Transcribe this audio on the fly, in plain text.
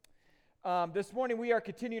This morning we are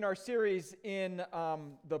continuing our series in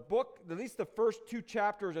the book, at least the first two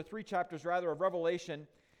chapters, or three chapters rather, of Revelation.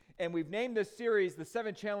 And we've named this series The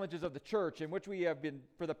Seven Challenges of the Church, in which we have been,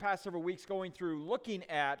 for the past several weeks, going through, looking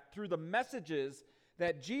at, through the messages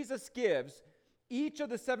that Jesus gives each of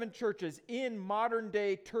the seven churches in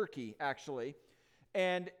modern-day Turkey, actually,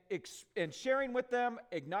 and sharing with them,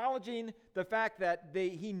 acknowledging the fact that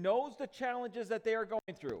he knows the challenges that they are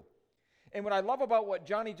going through. And what I love about what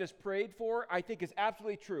Johnny just prayed for, I think is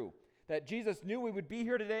absolutely true. That Jesus knew we would be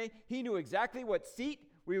here today. He knew exactly what seat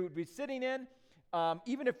we would be sitting in.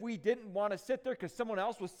 Even if we didn't want to sit there because someone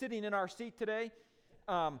else was sitting in our seat today.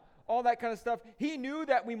 All that kind of stuff. He knew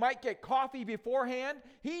that we might get coffee beforehand.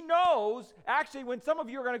 He knows, actually, when some of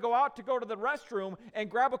you are going to go to the restroom and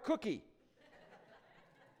grab a cookie.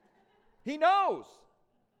 He knows.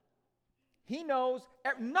 He knows.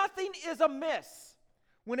 Nothing is amiss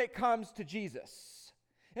when it comes to Jesus.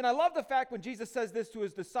 And I love the fact when Jesus says this to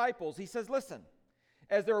his disciples, he says, listen,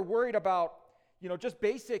 as they're worried about, just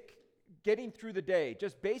basic getting through the day,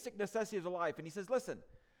 just basic necessities of life. And he says, listen,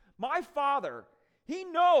 my Father, he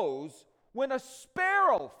knows when a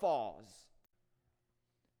sparrow falls.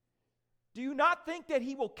 Do you not think that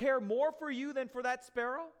he will care more for you than for that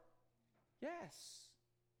sparrow? Yes.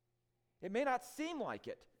 It may not seem like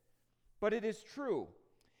it, but it is true.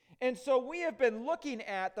 And so we have been looking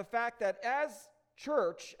at the fact that as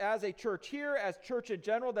a church here, as church in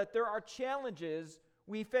general, that there are challenges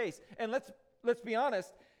we face. And let's be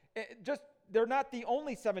honest, they're not the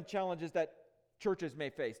only seven challenges that churches may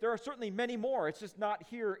face. There are certainly many more. It's just not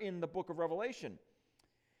here in the book of Revelation.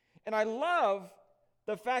 And I love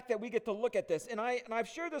the fact that we get to look at this. And I've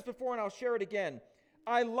shared this before, and I'll share it again.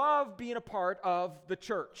 I love being a part of the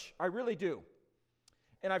church. I really do.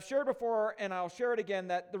 And I've shared before, and I'll share it again,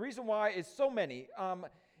 that the reason why is so many.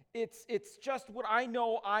 It's just what I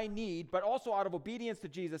know I need, but also out of obedience to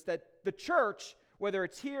Jesus, that the church, whether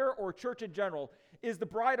it's here or church in general, is the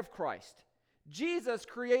bride of Christ. Jesus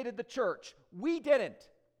created the church. We didn't.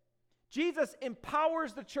 Jesus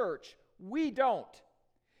empowers the church. We don't.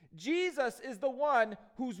 Jesus is the one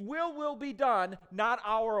whose will be done, not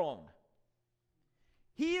our own.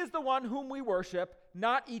 He is the one whom we worship,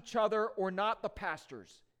 not each other or not the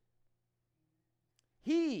pastors.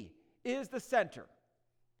 He is the center.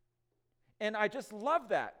 And I just love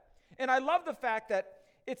that. And I love the fact that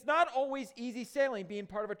it's not always easy sailing being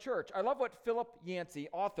part of a church. I love what Philipp Yancey,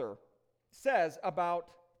 author, says about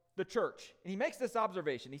the church. And he makes this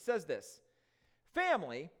observation. He says this: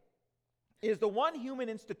 family is the one human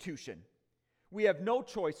institution we have no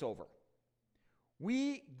choice over.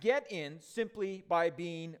 We get in simply by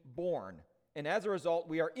being born. And as a result,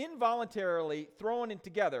 we are involuntarily thrown in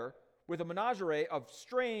together with a menagerie of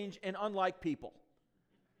strange and unlike people.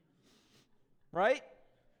 Right?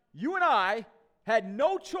 You and I had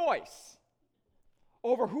no choice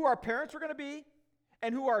over who our parents were going to be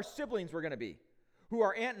and who our siblings were going to be, who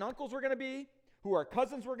our aunt and uncles were going to be, who our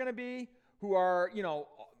cousins were going to be, who are,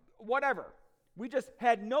 whatever. We just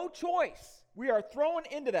had no choice. We are thrown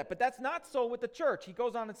into that. But that's not so with the church. He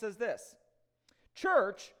goes on and says this: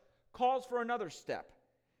 church calls for another step,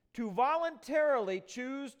 to voluntarily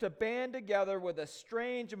choose to band together with a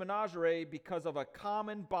strange menagerie because of a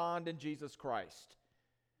common bond in Jesus Christ.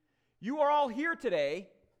 You are all here today,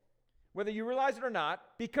 whether you realize it or not,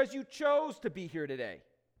 because you chose to be here today.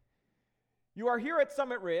 You are here at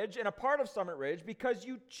Summit Ridge and a part of Summit Ridge because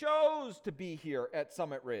you chose to be here at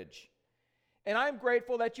Summit Ridge. And I'm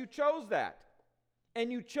grateful that you chose that.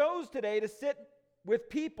 And you chose today to sit with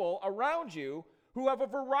people around you who have a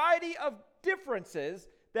variety of differences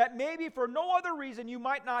that maybe for no other reason you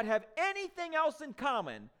might not have anything else in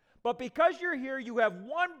common, but because you're here, you have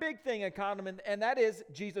one big thing in common, and that is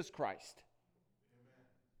Jesus Christ. Amen.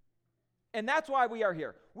 And that's why we are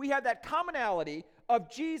here. We have that commonality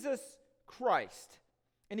of Jesus Christ.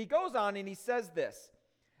 And he goes on and he says this: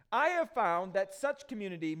 I have found that such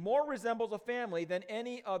community more resembles a family than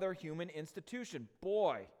any other human institution.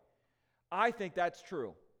 Boy, I think that's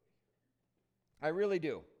true. I really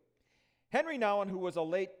do. Henri Nouwen, who was a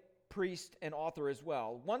late priest and author as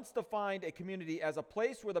well, once defined a community as a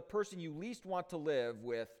place where the person you least want to live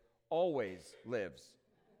with always lives.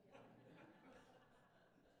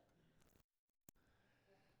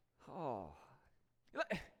 Oh.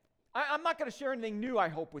 I'm not going to share anything new, I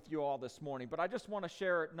hope, with you all this morning, but I just want to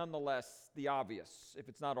share it nonetheless, the obvious, if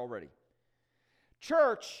it's not already.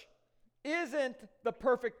 Church isn't the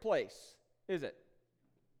perfect place, is it?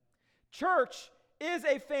 Church is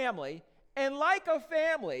a family, and like a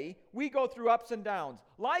family, we go through ups and downs.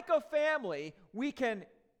 Like a family, we can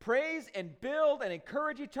praise and build and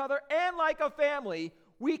encourage each other, and like a family,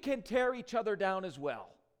 we can tear each other down as well.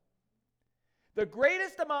 The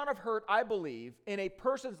greatest amount of hurt, I believe, in a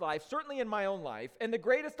person's life, certainly in my own life, and the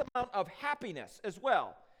greatest amount of happiness as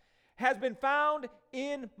well, has been found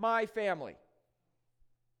in my family.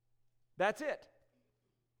 That's it.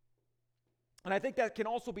 And I think that can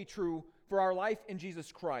also be true for our life in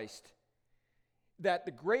Jesus Christ, that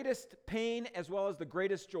the greatest pain as well as the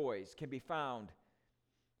greatest joys can be found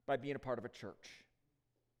by being a part of a church.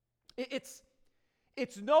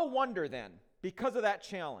 It's no wonder then, because of that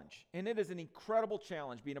challenge, and it is an incredible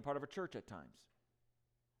challenge being a part of a church at times,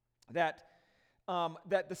 that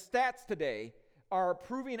the stats today are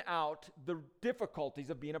proving out the difficulties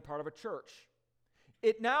of being a part of a church.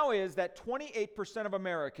 It now is that 28% of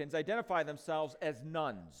Americans identify themselves as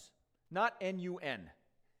nuns, not N-U-N.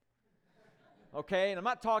 Okay, and I'm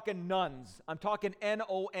not talking nuns, I'm talking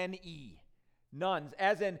N-O-N-E. Nuns,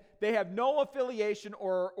 as in they have no affiliation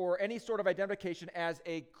or any sort of identification as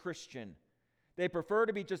a Christian. They prefer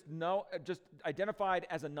to be just identified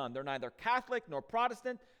as a nun. They're neither Catholic nor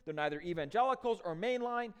Protestant. They're neither evangelicals or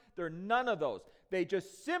mainline. They're none of those. They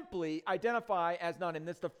just simply identify as nun. And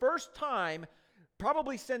it's the first time,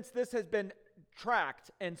 probably since this has been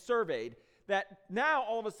tracked and surveyed, that now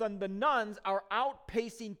all of a sudden the nuns are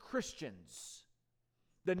outpacing Christians.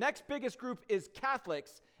 The next biggest group is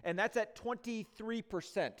Catholics, and that's at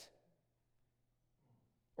 23%.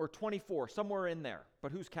 Or 24, somewhere in there.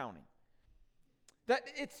 But who's counting? That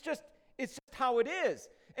it's just how it is.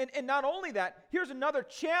 And not only that, here's another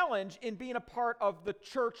challenge in being a part of the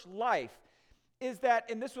church life, is that,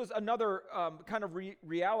 and this was another kind of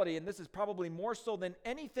reality, and this is probably more so than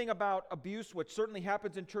anything about abuse, which certainly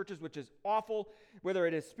happens in churches, which is awful, whether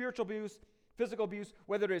it is spiritual abuse, physical abuse,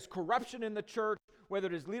 whether it is corruption in the church, whether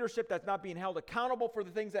it is leadership that's not being held accountable for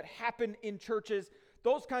the things that happen in churches.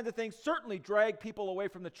 Those kinds of things certainly drag people away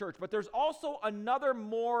from the church. But there's also another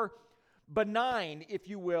more benign, if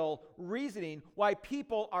you will, reasoning why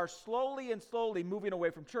people are slowly moving away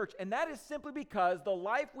from church. And that is simply because the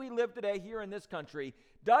life we live today here in this country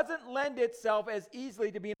doesn't lend itself as easily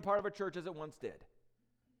to being part of a church as it once did.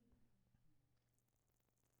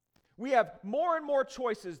 We have more and more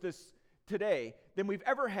choices today than we've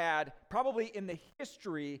ever had, probably in the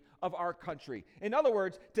history of our country. In other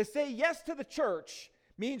words, to say yes to the church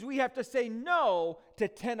means we have to say no to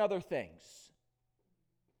 10 other things.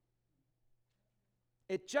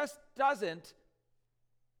 It just doesn't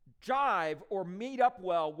jive or meet up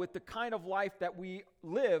well with the kind of life that we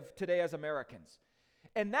live today as Americans.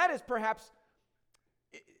 And that is perhaps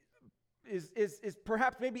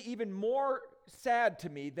perhaps maybe even more sad to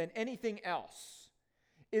me than anything else,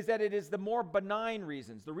 is that it is the more benign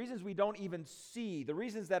reasons, the reasons we don't even see, the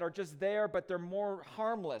reasons that are just there but they're more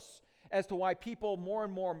harmless, as to why people more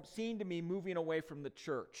and more seem to be moving away from the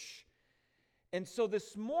church. And so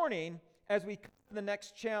this morning, as we come to the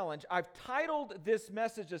next challenge, I've titled this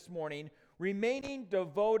message this morning, Remaining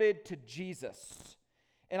Devoted to Jesus.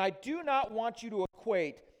 And I do not want you to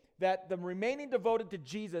equate that the remaining devoted to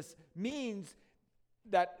Jesus means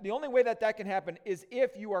that the only way that can happen is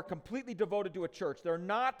if you are completely devoted to a church. They're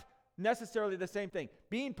not necessarily the same thing.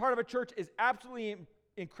 Being part of a church is absolutely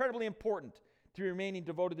incredibly important to remaining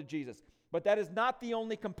devoted to Jesus. But that is not the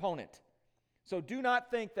only component. So do not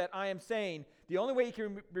think that I am saying the only way you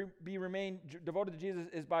can remain devoted to Jesus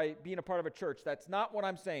is by being a part of a church. That's not what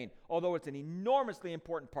I'm saying, although it's an enormously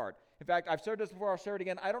important part. In fact, I've said this before, I'll share it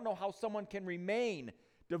again. I don't know how someone can remain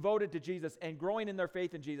devoted to Jesus and growing in their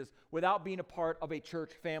faith in Jesus without being a part of a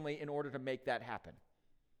church family in order to make that happen.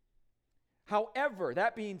 However,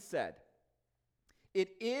 that being said, it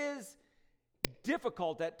is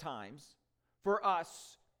difficult at times for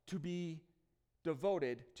us to be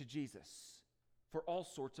devoted to Jesus for all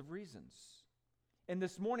sorts of reasons. And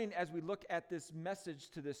this morning, as we look at this message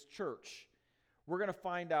to this church, we're going to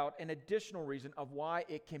find out an additional reason of why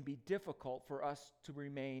it can be difficult for us to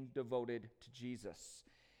remain devoted to Jesus.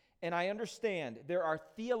 And I understand there are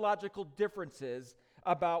theological differences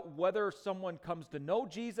about whether someone comes to know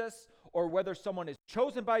Jesus or whether someone is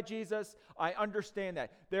chosen by Jesus. I understand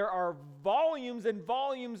that. There are volumes and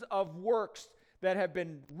volumes of works that have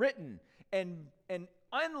been written and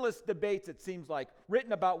endless debates, it seems like,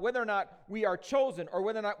 written about whether or not we are chosen or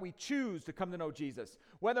whether or not we choose to come to know Jesus.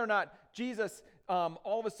 Whether or not Jesus,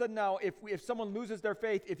 all of a sudden now, if someone loses their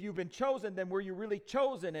faith, if you've been chosen, then were you really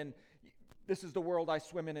chosen? And this is the world I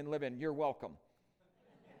swim in and live in. You're welcome.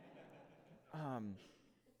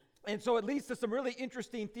 And so it leads to some really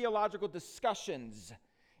interesting theological discussions.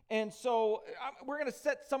 And so we're going to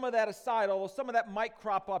set some of that aside, although some of that might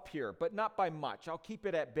crop up here, but not by much. I'll keep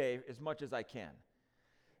it at bay as much as I can.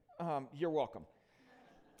 You're welcome.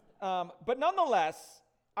 But nonetheless,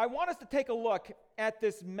 I want us to take a look at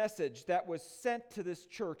this message that was sent to this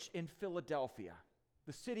church in Philadelphia,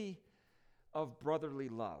 the city of brotherly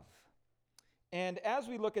love. And as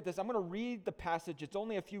we look at this, I'm going to read the passage. It's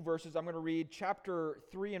only a few verses. I'm going to read chapter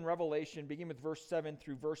 3 in Revelation, begin with verse 7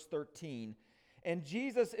 through verse 13. And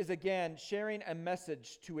Jesus is again sharing a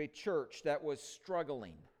message to a church that was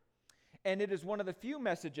struggling. And it is one of the few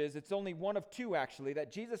messages, it's only one of two actually,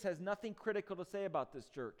 that Jesus has nothing critical to say about this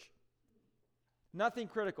church. Nothing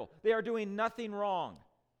critical. They are doing nothing wrong.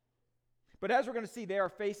 But as we're going to see, they are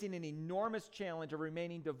facing an enormous challenge of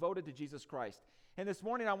remaining devoted to Jesus Christ. And this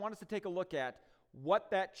morning I want us to take a look at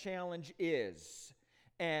what that challenge is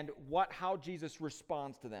and how Jesus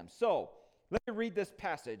responds to them. So, let me read this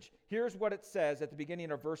passage. Here's what it says at the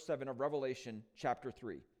beginning of verse 7 of Revelation chapter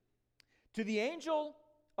 3. To the angel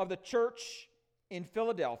of the church in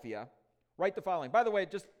Philadelphia, write the following. By the way,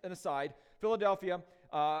 just an aside, Philadelphia,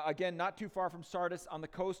 again, not too far from Sardis on the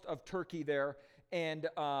coast of Turkey there. And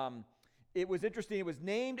it was interesting. It was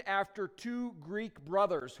named after two Greek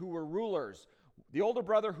brothers who were rulers. The older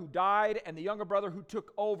brother who died and the younger brother who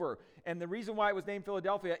took over. And the reason why it was named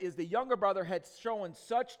Philadelphia is the younger brother had shown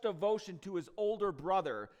such devotion to his older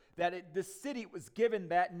brother that the city was given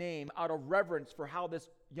that name out of reverence for how this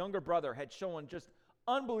younger brother had shown just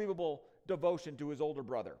unbelievable devotion to his older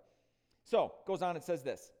brother. So, goes on and says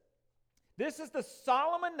this. This is the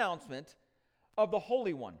solemn announcement of the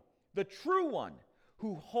Holy One, the true one,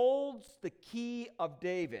 who holds the key of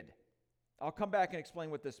David. I'll come back and explain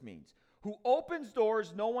what this means. Who opens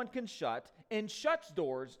doors no one can shut, and shuts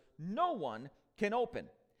doors no one can open.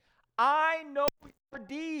 I know your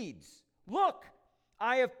deeds. Look,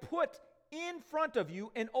 I have put in front of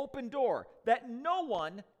you an open door that no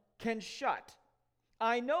one can shut.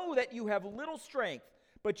 I know that you have little strength,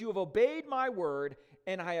 but you have obeyed my word,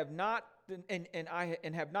 and have not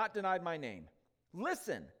denied my name.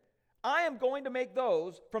 Listen, I am going to make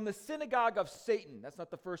those from the synagogue of Satan. That's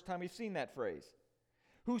not the first time we've seen that phrase.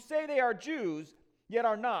 Who say they are Jews, yet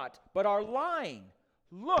are not, but are lying.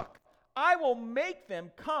 Look, I will make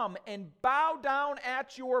them come and bow down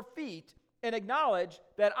at your feet and acknowledge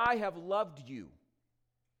that I have loved you,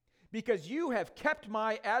 because you have kept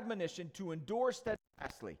my admonition to endure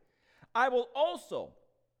steadfastly. I will also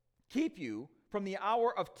keep you from the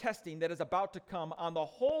hour of testing that is about to come on the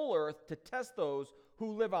whole earth to test those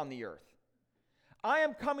who live on the earth. I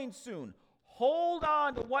am coming soon. Hold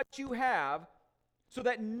on to what you have, so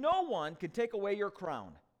that no one can take away your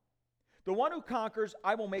crown. The one who conquers,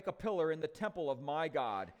 I will make a pillar in the temple of my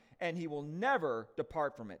God, and he will never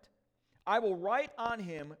depart from it. I will write on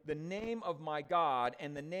him the name of my God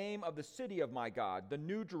and the name of the city of my God, the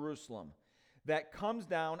New Jerusalem, that comes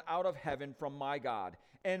down out of heaven from my God,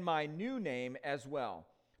 and my new name as well.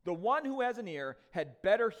 The one who has an ear had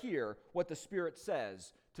better hear what the Spirit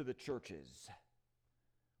says to the churches.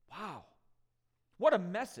 Wow. What a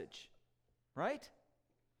message, right?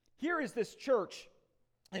 Here is this church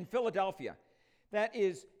in Philadelphia that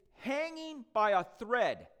is hanging by a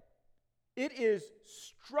thread. It is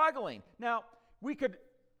struggling. Now, we could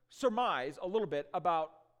surmise a little bit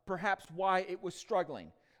about perhaps why it was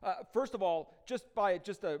struggling. First of all, just by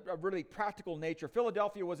a really practical nature,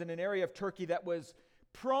 Philadelphia was in an area of Turkey that was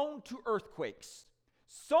prone to earthquakes.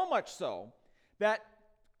 So much so that,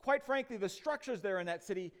 quite frankly, the structures there in that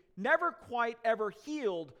city never quite ever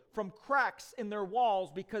healed from cracks in their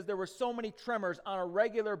walls because there were so many tremors on a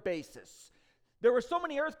regular basis. There were so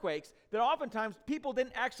many earthquakes that oftentimes people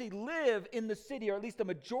didn't actually live in the city, or at least a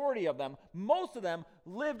majority of them. Most of them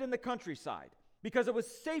lived in the countryside because it was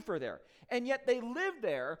safer there. And yet they lived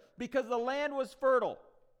there because the land was fertile.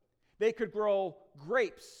 They could grow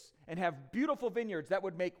grapes and have beautiful vineyards that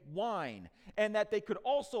would make wine, and that they could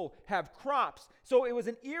also have crops. So it was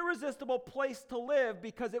an irresistible place to live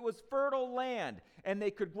because it was fertile land, and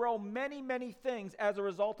they could grow many, many things as a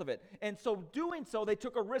result of it. And so doing so, they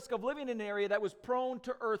took a risk of living in an area that was prone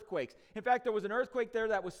to earthquakes. In fact, there was an earthquake there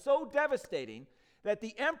that was so devastating that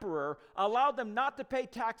the emperor allowed them not to pay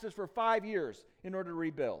taxes for 5 years in order to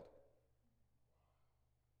rebuild.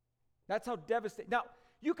 That's how devastating. Now,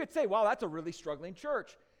 you could say, wow, that's a really struggling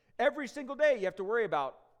church. Every single day you have to worry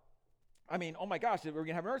about, oh my gosh, we're going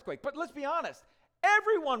to have an earthquake. But let's be honest,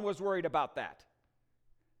 everyone was worried about that.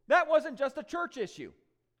 That wasn't just a church issue.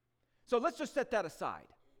 So let's just set that aside.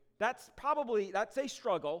 That's a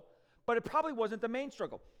struggle, but it probably wasn't the main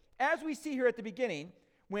struggle. As we see here at the beginning,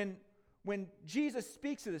 when Jesus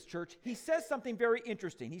speaks to this church, he says something very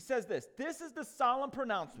interesting. He says this is the solemn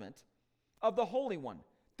pronouncement of the Holy One,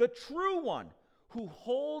 the true one, who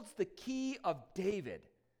holds the key of David.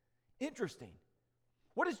 Interesting.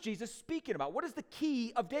 What is Jesus speaking about? What is the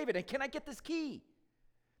key of David? And can I get this key?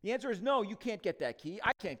 The answer is no, you can't get that key.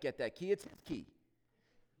 I can't get that key. It's his key.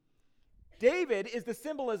 David is the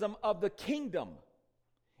symbolism of the kingdom.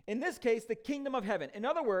 In this case, the kingdom of heaven. In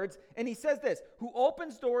other words, and he says this, who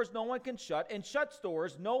opens doors no one can shut, and shuts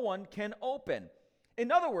doors no one can open.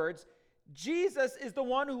 In other words, Jesus is the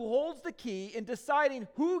one who holds the key in deciding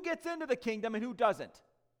who gets into the kingdom and who doesn't.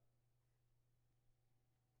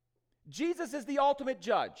 Jesus is the ultimate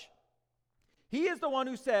judge. He is the one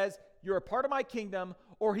who says, you're a part of my kingdom,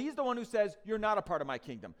 or he's the one who says, you're not a part of my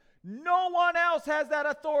kingdom. No one else has that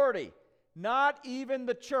authority, not even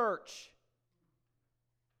the church.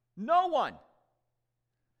 No one.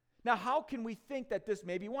 Now, how can we think that this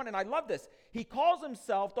may be one? And I love this. He calls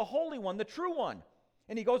himself the Holy One, the true one.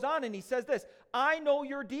 And he goes on and he says this, I know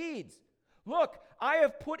your deeds. Look, I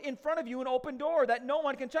have put in front of you an open door that no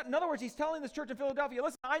one can shut. In other words, he's telling this church in Philadelphia,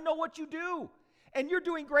 listen, I know what you do, and you're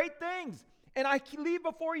doing great things. And I leave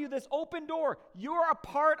before you this open door. You're a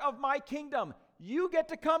part of my kingdom. You get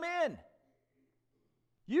to come in.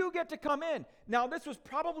 You get to come in. Now, this was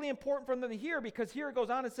probably important for them to hear, because here it goes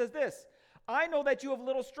on and says this, I know that you have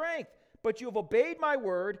little strength, but you have obeyed my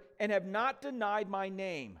word and have not denied my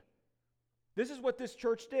name. This is what this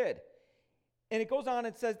church did. And it goes on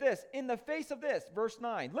and says this, in the face of this, verse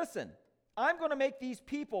 9, listen, I'm going to make these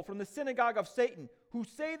people from the synagogue of Satan, who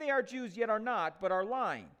say they are Jews yet are not, but are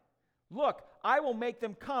lying. Look, I will make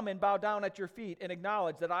them come and bow down at your feet and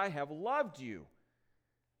acknowledge that I have loved you.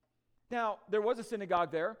 Now, there was a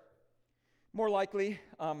synagogue there. More likely,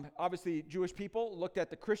 obviously, Jewish people looked at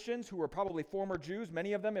the Christians who were probably former Jews,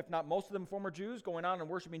 many of them, if not most of them, former Jews, going on and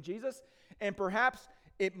worshiping Jesus. And perhaps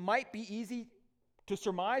it might be easy to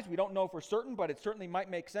surmise, we don't know for certain, but it certainly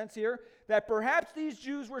might make sense here, that perhaps these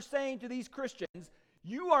Jews were saying to these Christians,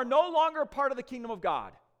 you are no longer part of the kingdom of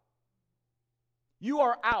God. You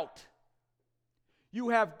are out. You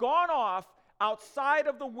have gone off outside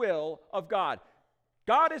of the will of God.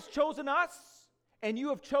 God has chosen us, and you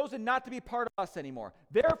have chosen not to be part of us anymore.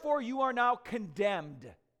 Therefore, you are now condemned.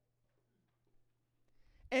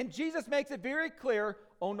 And Jesus makes it very clear,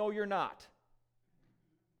 oh no, you're not.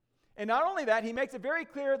 And not only that, he makes it very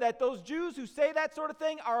clear that those Jews who say that sort of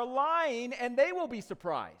thing are lying, and they will be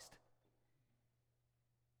surprised.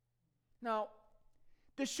 Now,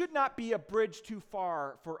 this should not be a bridge too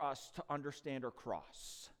far for us to understand or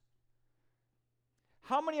cross.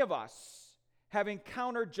 How many of us have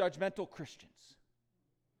encountered judgmental Christians?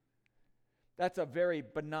 That's a very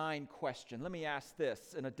benign question. Let me ask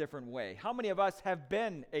this in a different way. How many of us have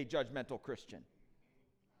been a judgmental Christian?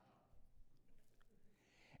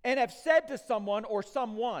 And have said to someone or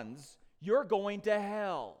someone's, you're going to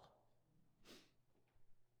hell.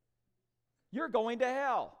 You're going to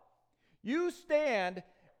hell. You stand,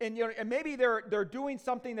 and maybe they're doing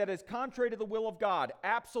something that is contrary to the will of God.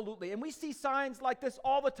 Absolutely. And we see signs like this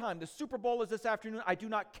all the time. The Super Bowl is this afternoon. I do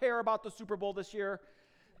not care about the Super Bowl this year.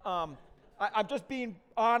 I'm just being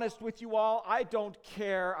honest with you all. I don't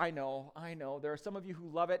care. I know. There are some of you who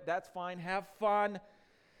love it. That's fine. Have fun.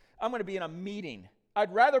 I'm going to be in a meeting.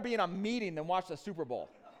 I'd rather be in a meeting than watch the Super Bowl.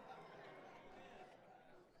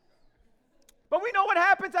 But we know what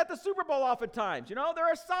happens at the Super Bowl oftentimes. There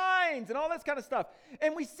are signs and all this kind of stuff.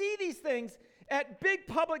 And we see these things at big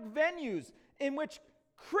public venues in which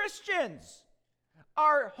Christians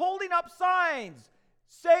are holding up signs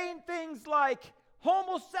saying things like,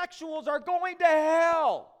 homosexuals are going to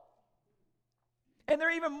hell. And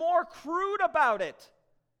they're even more crude about it.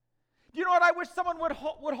 You know what? I wish someone would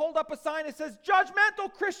hold up a sign that says,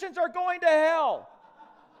 judgmental Christians are going to hell.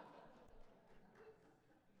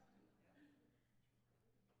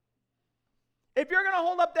 If you're going to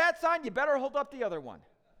hold up that sign, you better hold up the other one.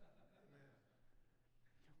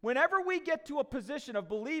 Whenever we get to a position of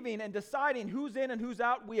believing and deciding who's in and who's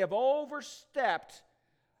out, we have overstepped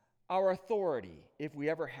our authority, if we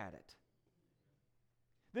ever had it.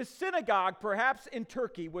 This synagogue, perhaps in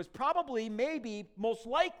Turkey, was probably, maybe, most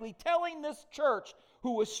likely telling this church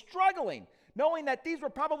who was struggling, knowing that these were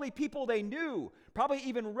probably people they knew, probably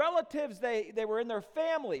even relatives they were in their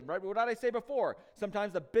family, right? What did I say before?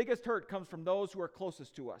 Sometimes the biggest hurt comes from those who are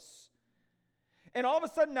closest to us. And all of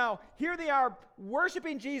a sudden now, here they are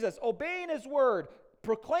worshiping Jesus, obeying his word,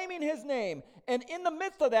 proclaiming his name. And in the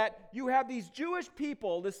midst of that, you have these Jewish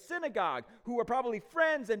people, this synagogue, who are probably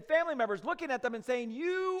friends and family members, looking at them and saying,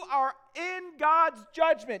 you are in God's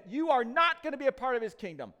judgment. You are not going to be a part of his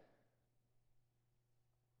kingdom.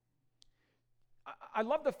 I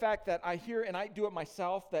love the fact that I hear, and I do it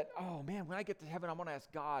myself, that, oh man, when I get to heaven, I want to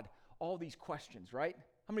ask God all these questions, right?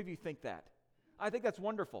 How many of you think that? I think that's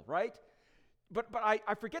wonderful, right? But I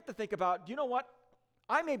forget to think about, you know what?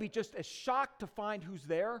 I may be just as shocked to find who's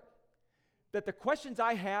there that the questions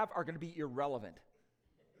I have are going to be irrelevant.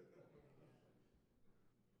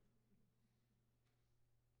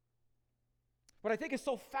 What I think is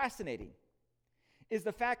so fascinating is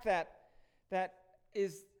the fact that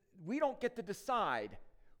we don't get to decide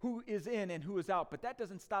who is in and who is out, but that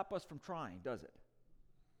doesn't stop us from trying, does it?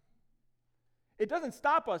 It doesn't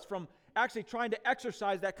stop us from actually trying to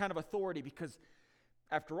exercise that kind of authority because,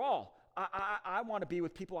 after all, I want to be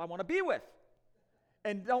with people I want to be with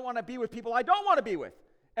and don't want to be with people I don't want to be with.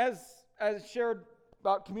 As shared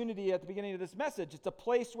about community at the beginning of this message, it's a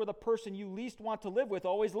place where the person you least want to live with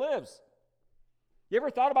always lives. You ever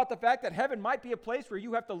thought about the fact that heaven might be a place where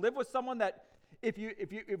you have to live with someone that if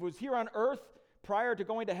it was here on earth prior to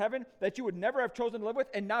going to heaven that you would never have chosen to live with,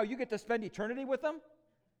 and now you get to spend eternity with them?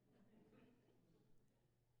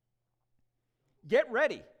 Get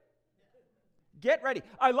ready. Get ready.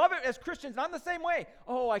 I love it as Christians. I'm the same way.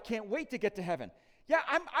 Oh, I can't wait to get to heaven. Yeah,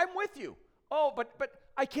 I'm with you. Oh, but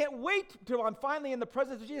I can't wait till I'm finally in the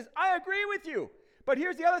presence of Jesus. I agree with you. But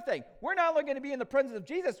here's the other thing. We're not only going to be in the presence of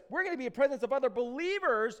Jesus, we're going to be in the presence of other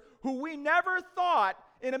believers who we never thought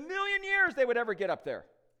in a million years they would ever get up there.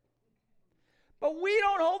 But we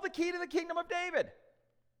don't hold the key to the kingdom of David.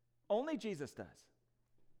 Only Jesus does.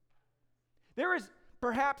 There is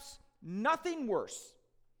perhaps nothing worse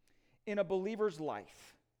in a believer's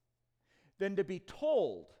life than to be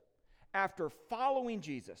told after following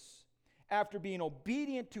Jesus, after being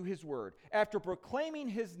obedient to his word, after proclaiming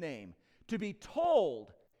his name, to be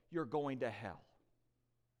told you're going to hell.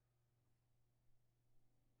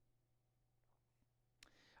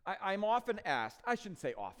 I'm often asked, I shouldn't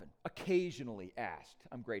say often, occasionally asked,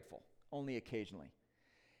 I'm grateful, only occasionally,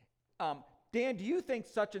 Dan, do you think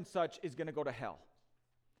such and such is going to go to hell?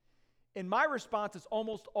 And my response is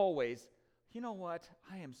almost always, you know what,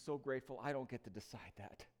 I am so grateful I don't get to decide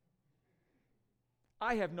that.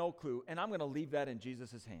 I have no clue, and I'm going to leave that in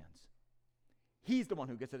Jesus' hands. He's the one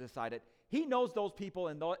who gets to decide it. He knows those people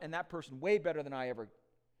and that person way better than I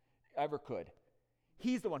ever could.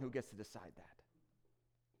 He's the one who gets to decide that.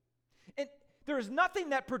 And there is nothing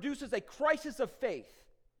that produces a crisis of faith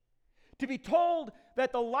to be told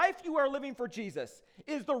that the life you are living for Jesus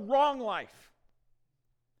is the wrong life.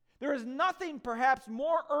 There is nothing perhaps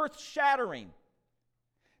more earth-shattering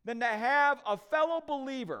than to have a fellow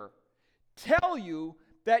believer tell you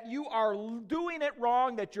that you are doing it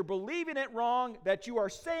wrong, that you're believing it wrong, that you are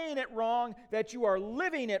saying it wrong, that you are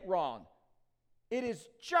living it wrong. It is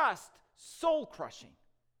just soul-crushing.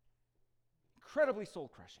 Incredibly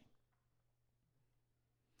soul-crushing.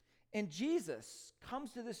 And Jesus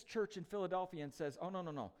comes to this church in Philadelphia and says, oh,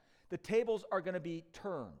 no. The tables are going to be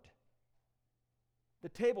turned. The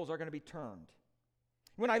tables are going to be turned.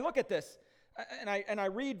 When I look at this, and I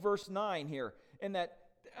read verse 9 here, in that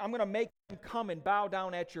I'm going to make them come and bow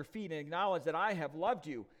down at your feet and acknowledge that I have loved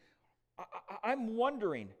you. I'm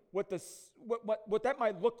wondering what that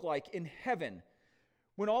might look like in heaven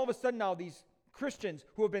when all of a sudden now these Christians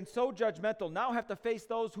who have been so judgmental now have to face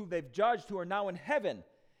those who they've judged who are now in heaven,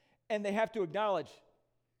 and they have to acknowledge,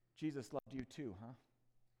 Jesus loved you too, huh?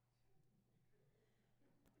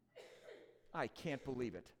 I can't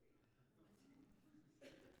believe it.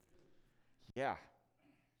 Yeah,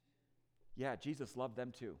 Jesus loved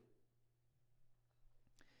them too.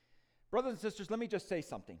 Brothers and sisters, let me just say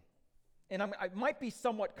something. And I might be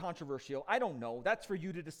somewhat controversial. I don't know. That's for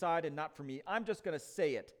you to decide and not for me. I'm just going to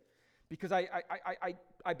say it because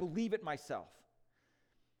I believe it myself.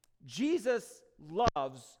 Jesus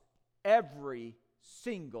loves every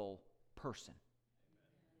single person.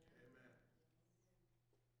 Amen.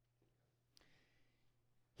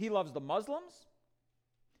 He loves the Muslims.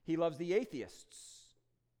 He loves the atheists.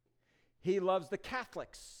 He loves the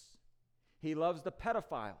Catholics. He loves the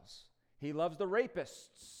pedophiles. He loves the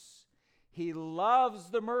rapists. He loves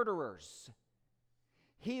the murderers.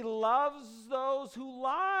 He loves those who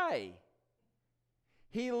lie.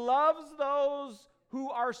 He loves those who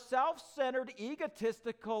are self-centered,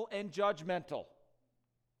 egotistical, and judgmental.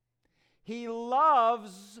 He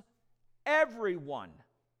loves everyone.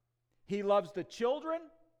 He loves the children.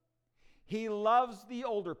 He loves the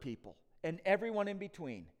older people and everyone in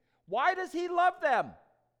between. Why does he love them?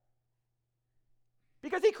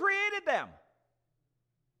 Because he created them.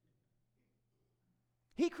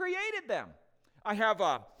 He created them.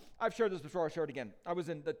 I've shared this before, I'll share it again. I was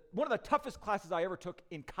in one of the toughest classes I ever took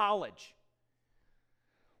in college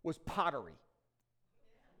was pottery.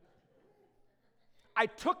 I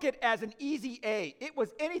took it as an easy A. It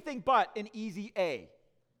was anything but an easy A.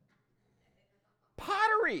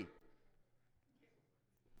 Pottery.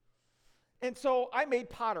 And so I made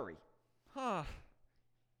pottery.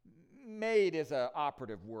 Made is an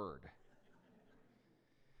operative word.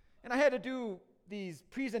 And I had to do these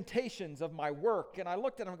presentations of my work, and I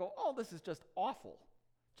looked at them and go, oh, this is just awful.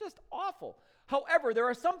 Just awful. However, there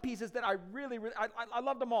are some pieces that I really, I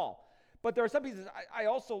loved them all. But there are some pieces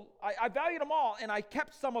I valued them all, and I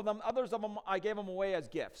kept some of them. Others of them, I gave them away as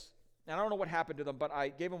gifts. And I don't know what happened to them, but I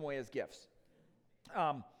gave them away as gifts.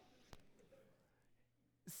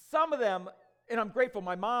 Some of them, and I'm grateful.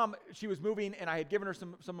 My mom, she was moving, and I had given her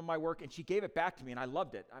some of my work, and she gave it back to me, and I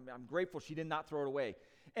loved it. I'm grateful she did not throw it away.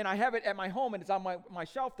 And I have it at my home, and it's on my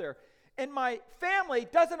shelf there. And my family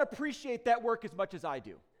doesn't appreciate that work as much as I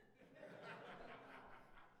do.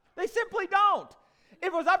 They simply don't. If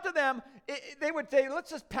it was up to them, they would say, let's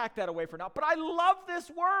just pack that away for now. But I love this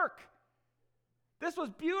work. This was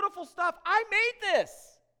beautiful stuff. I made this.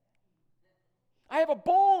 I have a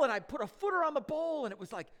bowl, and I put a footer on the bowl, and it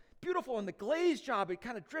was like beautiful. And the glaze job, it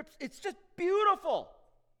kind of drips. It's just beautiful.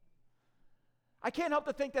 I can't help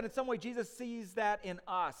to think that in some way Jesus sees that in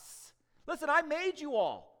us. Listen, I made you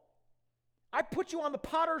all. I put you on the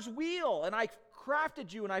potter's wheel, and I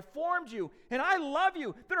crafted you, and I formed you, and I love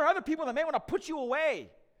you. There are other people that may want to put you away.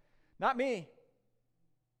 Not me.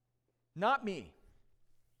 Not me.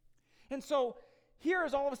 And so here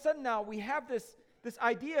is all of a sudden now we have this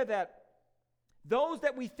idea that those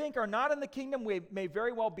that we think are not in the kingdom, we may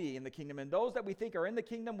very well be in the kingdom. And those that we think are in the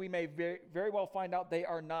kingdom, we may very, very well find out they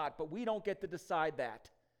are not. But we don't get to decide that.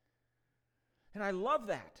 And I love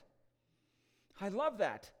that. I love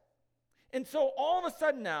that. And so all of a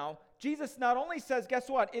sudden now, Jesus not only says, guess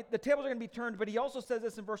what? The tables are going to be turned, but he also says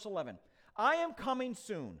this in verse 11. I am coming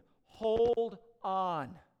soon. Hold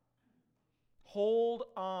on. Hold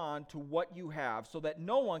on to what you have so that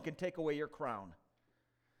no one can take away your crown.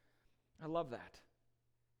 I love that.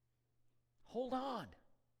 Hold on.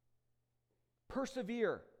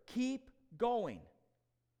 Persevere. Keep going.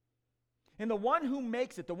 And the one who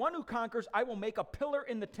makes it, the one who conquers, I will make a pillar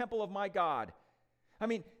in the temple of my God. I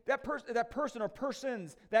mean, that person or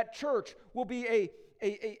persons, that church will be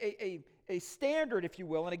a standard, if you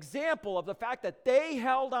will, an example of the fact that they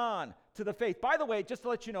held on to the faith. By the way, just to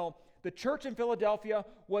let you know, the church in Philadelphia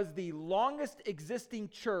was the longest existing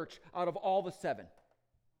church out of all the 7.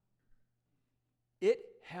 It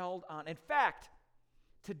held on. In fact,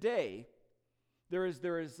 today, there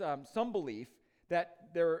is some belief that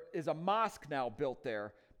there is a mosque now built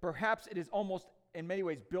there. Perhaps it is almost, in many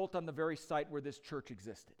ways, built on the very site where this church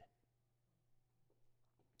existed.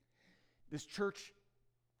 This church,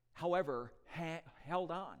 however,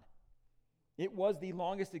 held on. It was the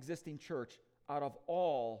longest existing church out of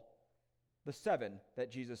all the 7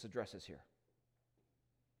 that Jesus addresses here.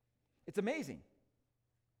 It's amazing.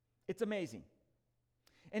 It's amazing.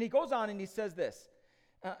 And he goes on and he says this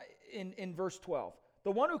in verse 12.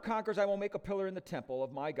 The one who conquers, I will make a pillar in the temple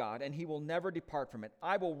of my God, and he will never depart from it.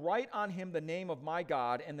 I will write on him the name of my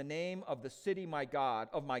God and the name of the city of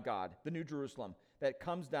my God, the New Jerusalem, that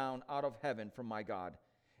comes down out of heaven from my God,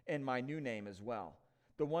 and my new name as well.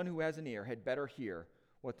 The one who has an ear had better hear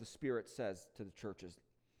what the Spirit says to the churches.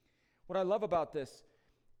 What I love about this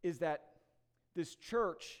is that this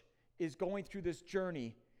church is going through this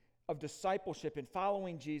journey of discipleship and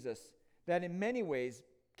following Jesus that in many ways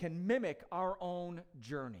can mimic our own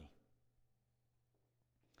journey.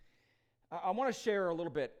 I want to share a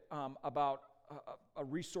little bit about a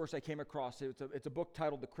resource I came across. It's a book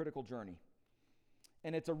titled The Critical Journey.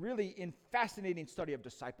 And it's a really fascinating study of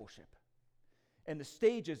discipleship and the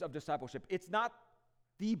stages of discipleship. It's not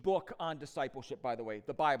the book on discipleship, by the way.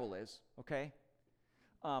 The Bible is, okay?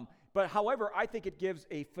 But however, I think it gives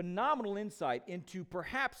a phenomenal insight into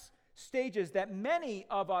perhaps stages that many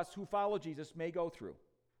of us who follow Jesus may go through.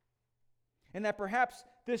 And that perhaps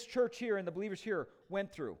this church here and the believers here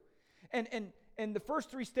went through. And the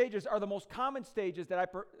first 3 stages are the most common stages that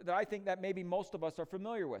I think that maybe most of us are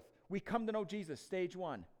familiar with. We come to know Jesus, stage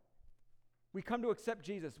 1. We come to accept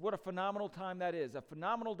Jesus. What a phenomenal time that is, a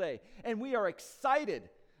phenomenal day. And we are excited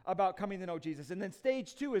about coming to know Jesus. And then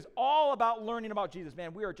stage 2 is all about learning about Jesus.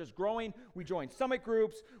 Man, we are just growing. We join summit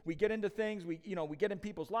groups. We get into things. We get in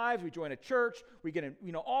people's lives. We join a church. We get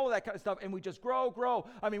in, all of that kind of stuff. And we just grow.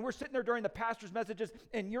 I mean, we're sitting there during the pastor's messages,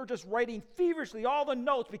 and you're just writing feverishly all the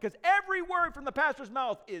notes because every word from the pastor's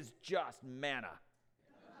mouth is just manna.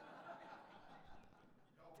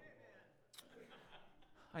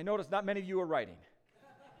 I notice not many of you are writing.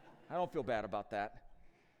 I don't feel bad about that.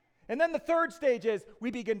 And then the third stage is we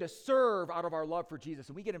begin to serve out of our love for Jesus.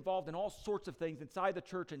 And we get involved in all sorts of things inside the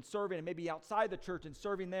church and serving, and maybe outside the church and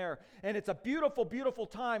serving there. And it's a beautiful, beautiful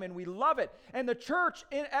time, and we love it. And the church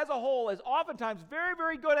as a whole is oftentimes very,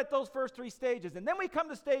 very good at those first 3 stages. And then we come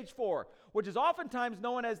to stage 4, which is oftentimes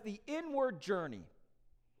known as the inward journey.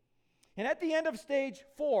 And at the end of stage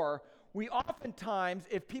 4, we oftentimes,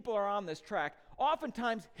 if people are on this track,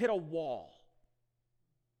 oftentimes hit a wall.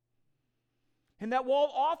 And that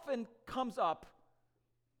wall often comes up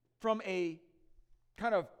from a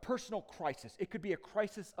kind of personal crisis. It could be a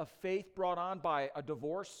crisis of faith brought on by a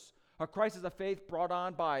divorce, a crisis of faith brought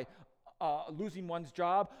on by losing one's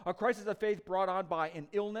job, a crisis of faith brought on by an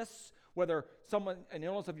illness, whether an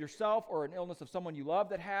illness of yourself or an illness of someone you love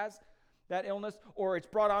that has that illness, or it's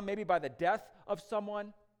brought on maybe by the death of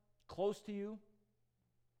someone close to you.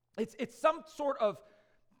 It's some sort of,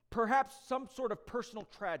 perhaps some sort of personal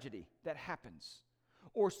tragedy that happens,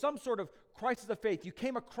 or some sort of crisis of faith. You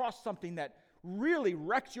came across something that really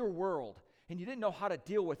wrecked your world, and you didn't know how to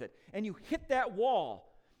deal with it, and you hit that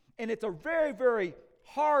wall, and it's a very, very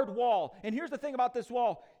hard wall. And here's the thing about this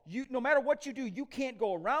wall. No matter what you do, you can't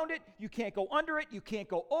go around it, you can't go under it, you can't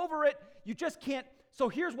go over it, you just can't. So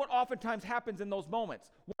here's what oftentimes happens in those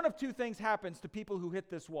moments. One of two things happens to people who hit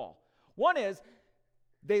this wall. One is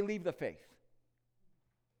they leave the faith.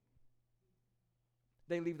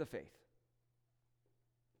 They leave the faith.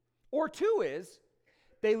 Or two is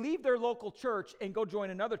they leave their local church and go join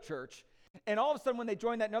another church, and all of a sudden when they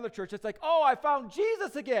join that another church, it's like, oh, I found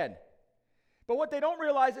Jesus again. But what they don't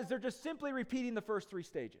realize is they're just simply repeating the first 3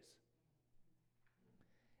 stages.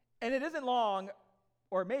 And it isn't long,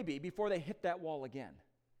 or maybe, before they hit that wall again.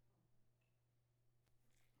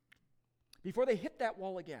 Before they hit that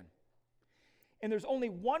wall again. And there's only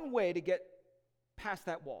one way to get past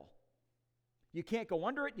that wall. You can't go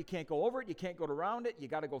under it, you can't go over it, you can't go around it, you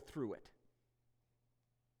got to go through it.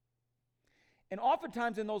 And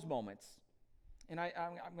oftentimes in those moments, and I'm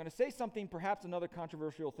going to say something, perhaps another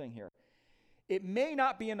controversial thing here. It may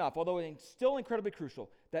not be enough, although it's still incredibly crucial,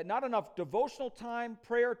 that not enough devotional time,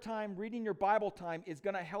 prayer time, reading your Bible time is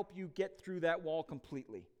going to help you get through that wall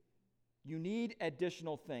completely. You need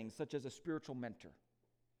additional things, such as a spiritual mentor,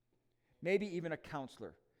 maybe even a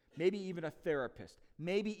counselor, maybe even a therapist,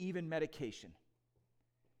 maybe even medication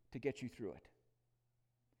to get you through it.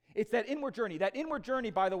 It's that inward journey. That inward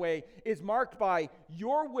journey, by the way, is marked by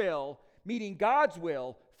your will meeting God's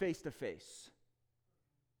will face to face.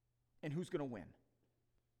 And who's going to win?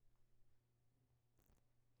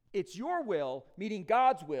 It's your will meeting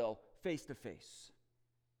God's will face to face.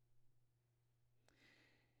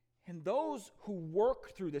 And those who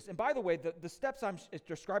work through this, and by the way, the steps I'm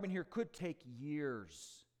describing here could take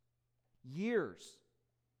years. Years.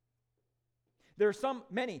 There are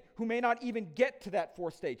many who may not even get to that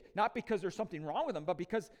 4th stage, not because there's something wrong with them, but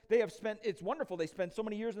because they have spent, it's wonderful, they spend so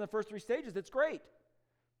many years in the first 3 stages, it's great.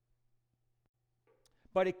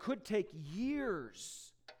 But it could take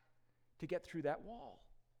years to get through that wall.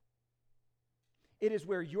 It is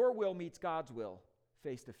where your will meets God's will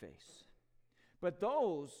face to face. But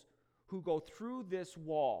those who go through this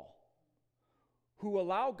wall, who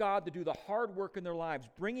allow God to do the hard work in their lives,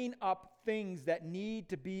 bringing up things that need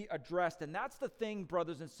to be addressed. And that's the thing,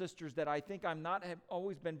 brothers and sisters, that I think have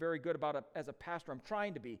always been very good about as a pastor. I'm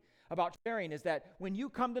trying to be about sharing, is that when you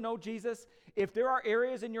come to know Jesus, if there are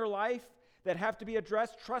areas in your life that have to be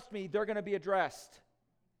addressed, trust me, they're going to be addressed.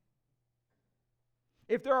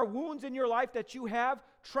 If there are wounds in your life that you have,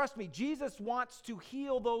 trust me, Jesus wants to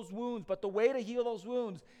heal those wounds, but the way to heal those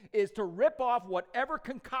wounds is to rip off whatever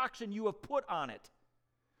concoction you have put on it,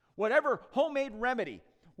 whatever homemade remedy,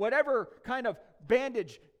 whatever kind of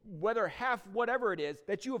bandage, whether half, whatever it is,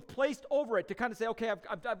 that you have placed over it to kind of say, okay,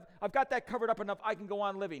 I've got that covered up enough, I can go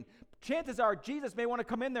on living. Chances are Jesus may want to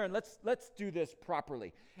come in there and let's do this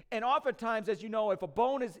properly. And oftentimes, as you know, if a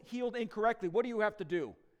bone is healed incorrectly, what do you have to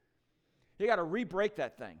do? You got to re-break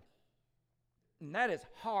that thing. And that is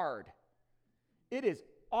hard. It is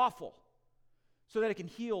awful so that it can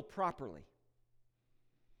heal properly.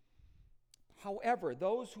 However,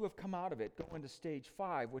 those who have come out of it go into stage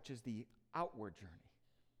 5, which is the outward journey.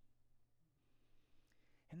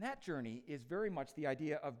 And that journey is very much the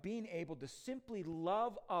idea of being able to simply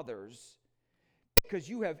love others because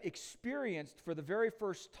you have experienced for the very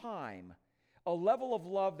first time a level of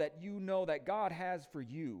love that you know that God has for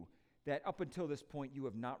you that up until this point you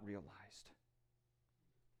have not realized.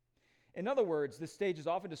 In other words, this stage is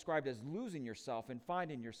often described as losing yourself and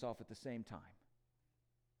finding yourself at the same time.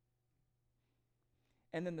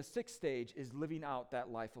 And then the 6th stage is living out that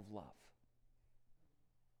life of love.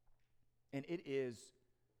 And it is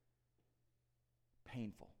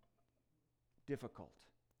painful, difficult,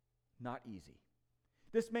 not easy.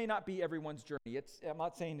 This may not be everyone's journey. I'm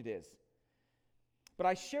not saying it is. But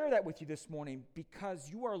I share that with you this morning because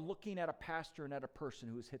you are looking at a pastor and at a person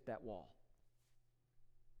who has hit that wall.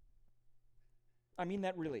 I mean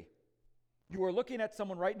that really. You are looking at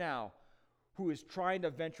someone right now who is trying to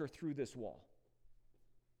venture through this wall.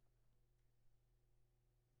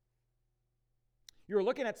 You're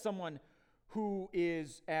looking at someone who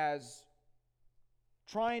is as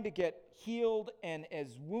trying to get healed and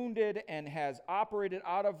as wounded and has operated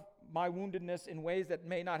out of my woundedness in ways that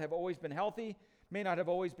may not have always been healthy, may not have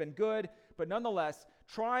always been good, but nonetheless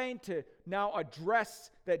trying to now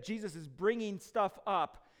address that Jesus is bringing stuff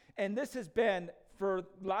up. And this has been, for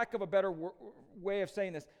lack of a better way of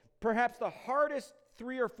saying this, perhaps the hardest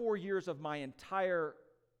 3 or 4 years of my entire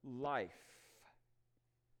life.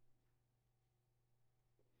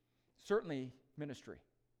 Certainly ministry.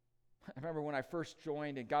 I remember when I first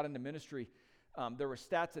joined and got into ministry, there were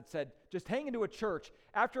stats that said, just hang into a church.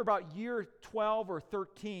 After about year 12 or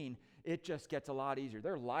 13, it just gets a lot easier.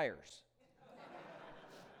 They're liars.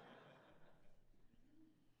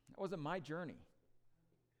 That wasn't my journey.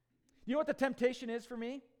 You know what the temptation is for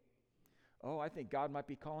me? Oh, I think God might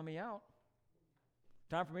be calling me out.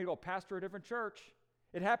 Time for me to go pastor a different church.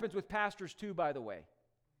 It happens with pastors too, by the way.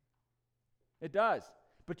 It does.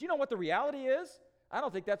 But you know what the reality is? I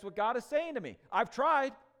don't think that's what God is saying to me. I've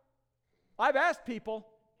tried. I've asked people,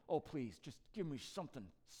 oh, please, just give me something,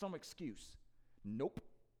 some excuse. Nope.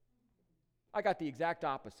 I got the exact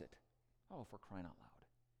opposite. Oh, for crying out loud.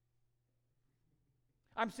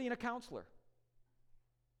 I'm seeing a counselor.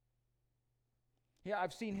 Yeah,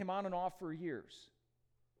 I've seen him on and off for years,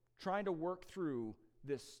 trying to work through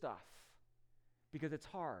this stuff because it's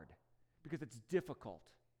hard, because it's difficult,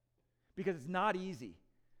 because it's not easy.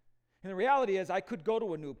 And the reality is, I could go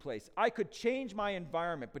to a new place. I could change my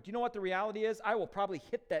environment. But you know what the reality is? I will probably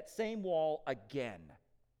hit that same wall again.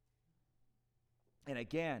 And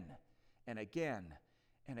again, and again,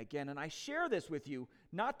 and again. And I share this with you,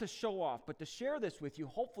 not to show off, but to share this with you,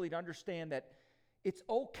 hopefully to understand that it's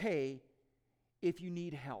okay if you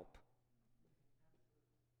need help.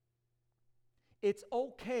 It's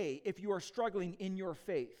okay if you are struggling in your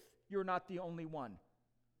faith. You're not the only one.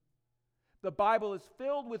 The Bible is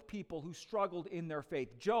filled with people who struggled in their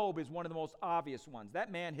faith. Job is one of the most obvious ones.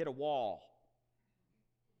 That man hit a wall.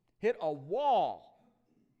 Hit a wall.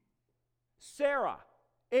 Sarah,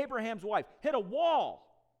 Abraham's wife, hit a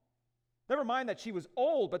wall. Never mind that she was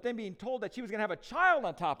old, but then being told that she was going to have a child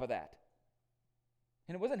on top of that.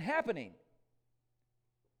 And it wasn't happening.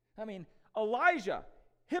 I mean, Elijah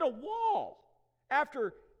hit a wall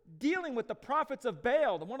after dealing with the prophets of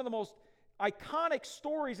Baal, one of the most iconic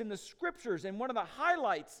stories in the scriptures and one of the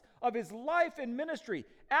highlights of his life and ministry.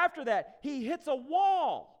 After that, he hits a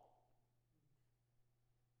wall.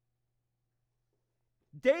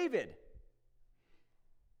 David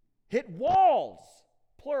hit walls,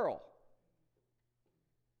 plural.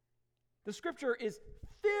 The scripture is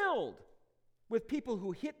filled with people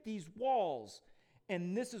who hit these walls,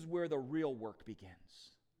 and this is where the real work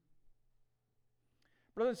begins.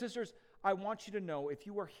 Brothers and sisters, I want you to know, if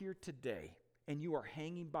you are here today and you are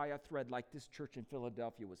hanging by a thread like this church in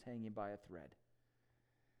Philadelphia was hanging by a thread,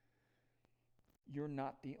 you're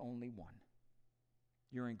not the only one.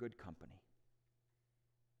 You're in good company.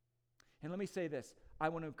 And let me say this. I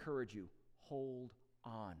want to encourage you, hold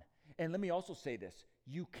on. And let me also say this.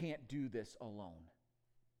 You can't do this alone.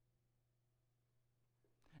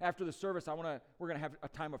 After the service, we're going to have a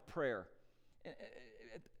time of prayer.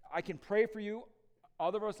 I can pray for you.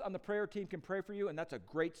 Other of us on the prayer team can pray for you, and that's a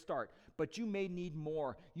great start. But you may need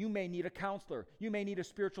more. You may need a counselor. You may need a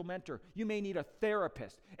spiritual mentor. You may need a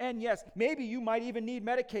therapist. And yes, maybe you might even need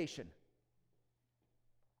medication.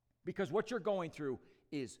 Because what you're going through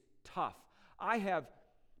is tough. I have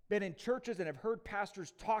been in churches and have heard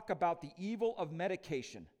pastors talk about the evil of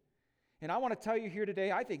medication. And I want to tell you here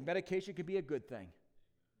today, I think medication can be a good thing.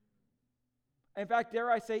 In fact, dare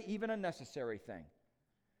I say, even a necessary thing.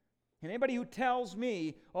 And anybody who tells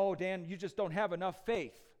me, oh, Dan, you just don't have enough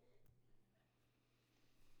faith.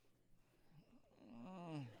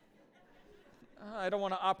 I don't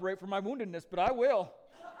want to operate from my woundedness, but I will.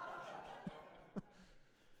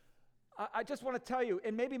 I just want to tell you,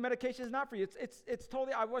 and maybe medication is not for you. It's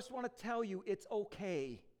totally, I just want to tell you, it's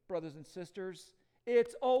okay, brothers and sisters.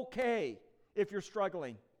 It's okay if you're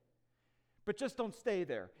struggling. But just don't stay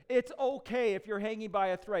there. It's okay if you're hanging by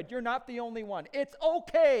a thread. You're not the only one. It's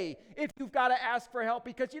okay if you've got to ask for help,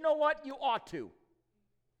 because you know what? You ought to.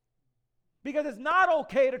 Because it's not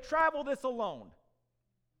okay to travel this alone.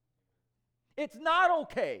 It's not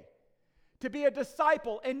okay to be a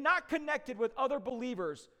disciple and not connected with other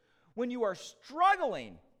believers when you are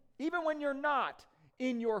struggling, even when you're not,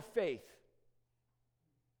 in your faith.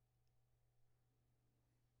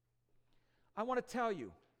 I want to tell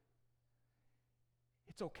you,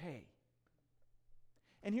 it's okay.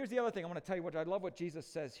 And here's the other thing I want to tell you, what I love what Jesus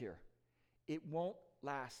says here. it won't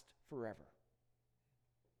last forever.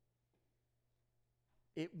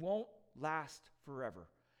 It won't last forever.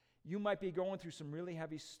 You might be going through some really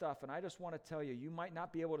heavy stuff, and I just want to tell you, you might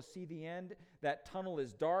not be able to see the end. That tunnel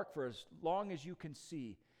is dark for as long as you can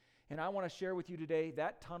see. And I want to share with you today,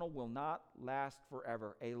 that tunnel will not last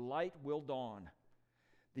forever. A light will dawn.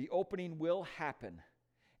 The opening will happen,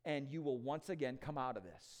 and you will once again come out of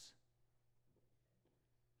this.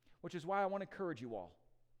 Which is why I want to encourage you all.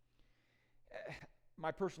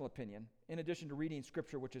 My personal opinion, in addition to reading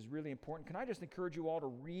Scripture, which is really important, can I just encourage you all to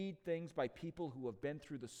read things by people who have been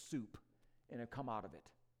through the soup and have come out of it?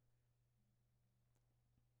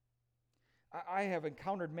 I have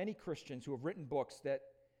encountered many Christians who have written books that,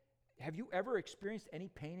 have you ever experienced any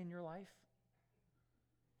pain in your life?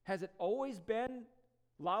 Has it always been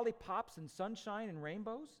lollipops and sunshine and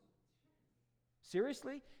rainbows?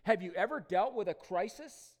 Seriously? Have you ever dealt with a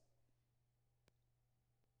crisis?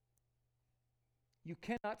 You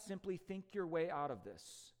cannot simply think your way out of this.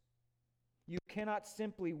 You cannot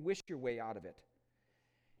simply wish your way out of it.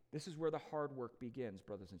 This is where the hard work begins,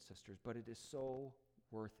 brothers and sisters, but it is so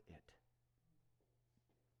worth it.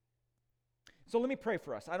 So let me pray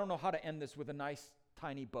for us. I don't know how to end this with a nice,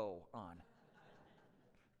 tiny bow on.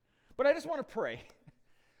 But I just want to pray.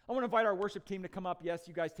 I want to invite our worship team to come up. Yes,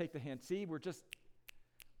 you guys take the hint. See,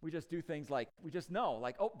 we just do things like, we just know,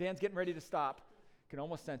 like, oh, Dan's getting ready to stop. Can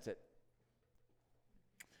almost sense it.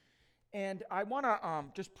 And I want to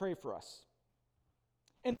just pray for us.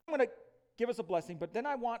 And I'm going to give us a blessing, but then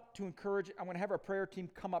I want to have our prayer team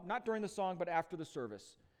come up, not during the song, but after the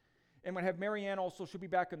service. And I'm going to have Marianne also, she'll be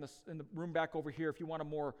back in the room back over here if you want a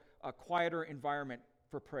more quieter environment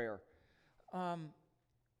for prayer.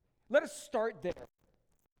 Let us start there.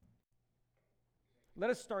 Let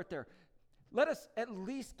us start there. Let us at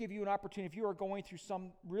least give you an opportunity, if you are going through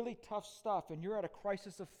some really tough stuff and you're at a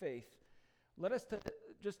crisis of faith, let us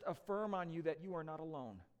just affirm on you that you are not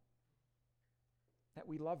alone, that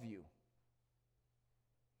we love you,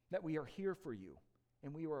 that we are here for you,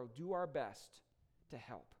 and we will do our best to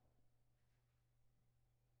help.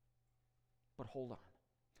 But hold on.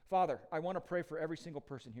 Father, I want to pray for every single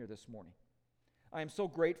person here this morning. I am so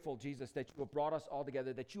grateful, Jesus, that you have brought us all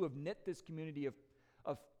together, that you have knit this community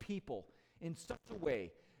of people in such a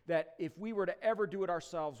way that if we were to ever do it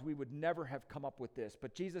ourselves, we would never have come up with this.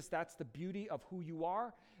 But Jesus, that's the beauty of who you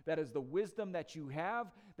are. That is the wisdom that you have.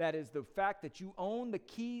 That is the fact that you own the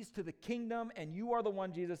keys to the kingdom, and you are the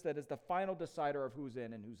one, Jesus, that is the final decider of who's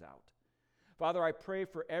in and who's out. Father, I pray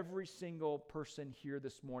for every single person here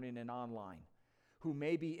this morning and online who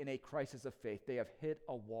may be in a crisis of faith. They have hit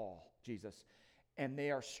a wall, Jesus, and they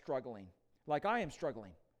are struggling, like I am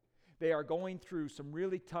struggling. They are going through some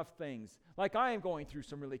really tough things, like I am going through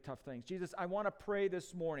some really tough things. Jesus, I want to pray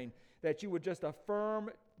this morning that you would just affirm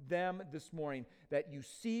them this morning, that you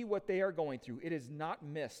see what they are going through. It is not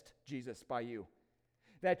missed, Jesus, by you.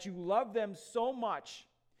 That you love them so much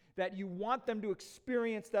that you want them to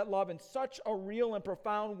experience that love in such a real and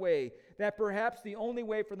profound way that perhaps the only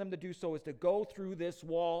way for them to do so is to go through this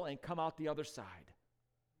wall and come out the other side.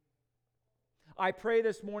 I pray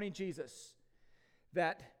this morning, Jesus,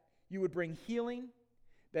 that you would bring healing,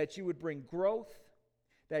 that you would bring growth,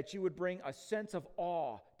 that you would bring a sense of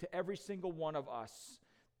awe to every single one of us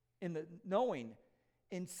in the knowing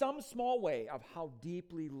in some small way of how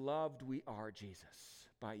deeply loved we are, Jesus,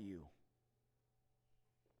 by you.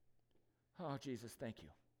 Oh, Jesus, thank you.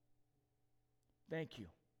 Thank you.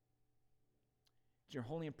 It's your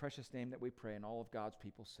holy and precious name that we pray, and all of God's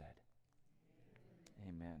people said,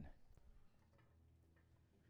 Amen.